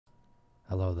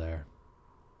Hello there.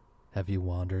 Have you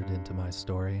wandered into my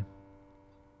story?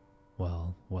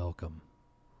 Well, welcome.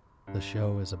 The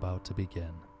show is about to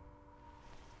begin.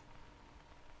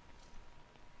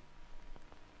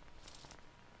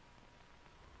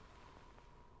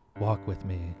 Walk with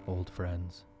me, old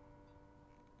friends.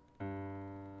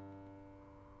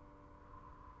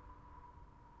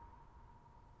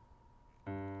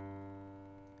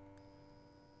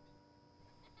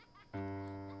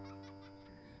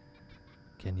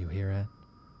 Can you hear it?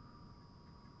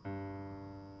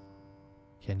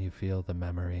 Can you feel the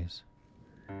memories?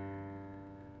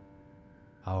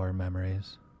 Our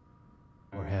memories?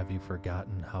 Or have you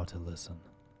forgotten how to listen?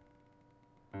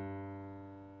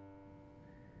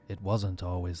 It wasn't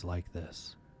always like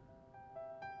this.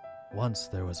 Once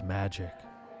there was magic,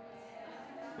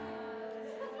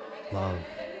 love,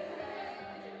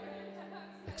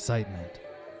 excitement.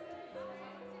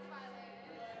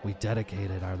 We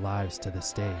dedicated our lives to the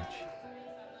stage.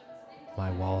 My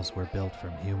walls were built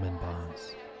from human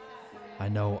bonds. I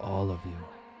know all of you.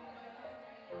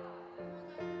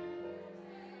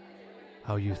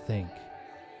 How you think,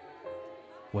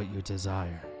 what you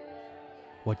desire,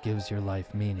 what gives your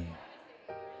life meaning.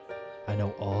 I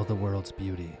know all the world's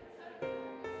beauty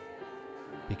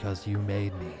because you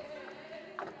made me.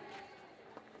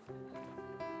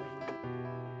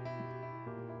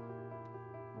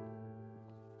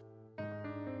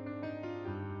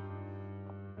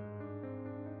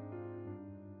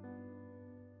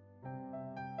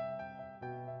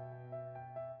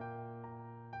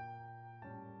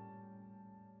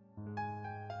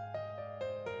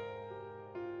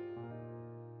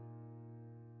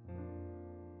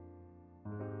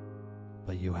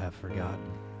 But you have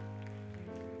forgotten.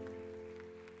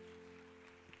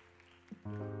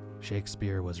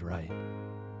 Shakespeare was right.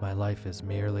 My life is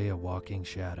merely a walking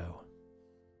shadow.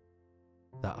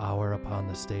 The hour upon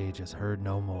the stage is heard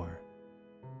no more.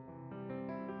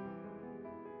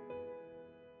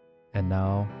 And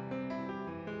now,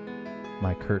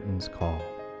 my curtains call.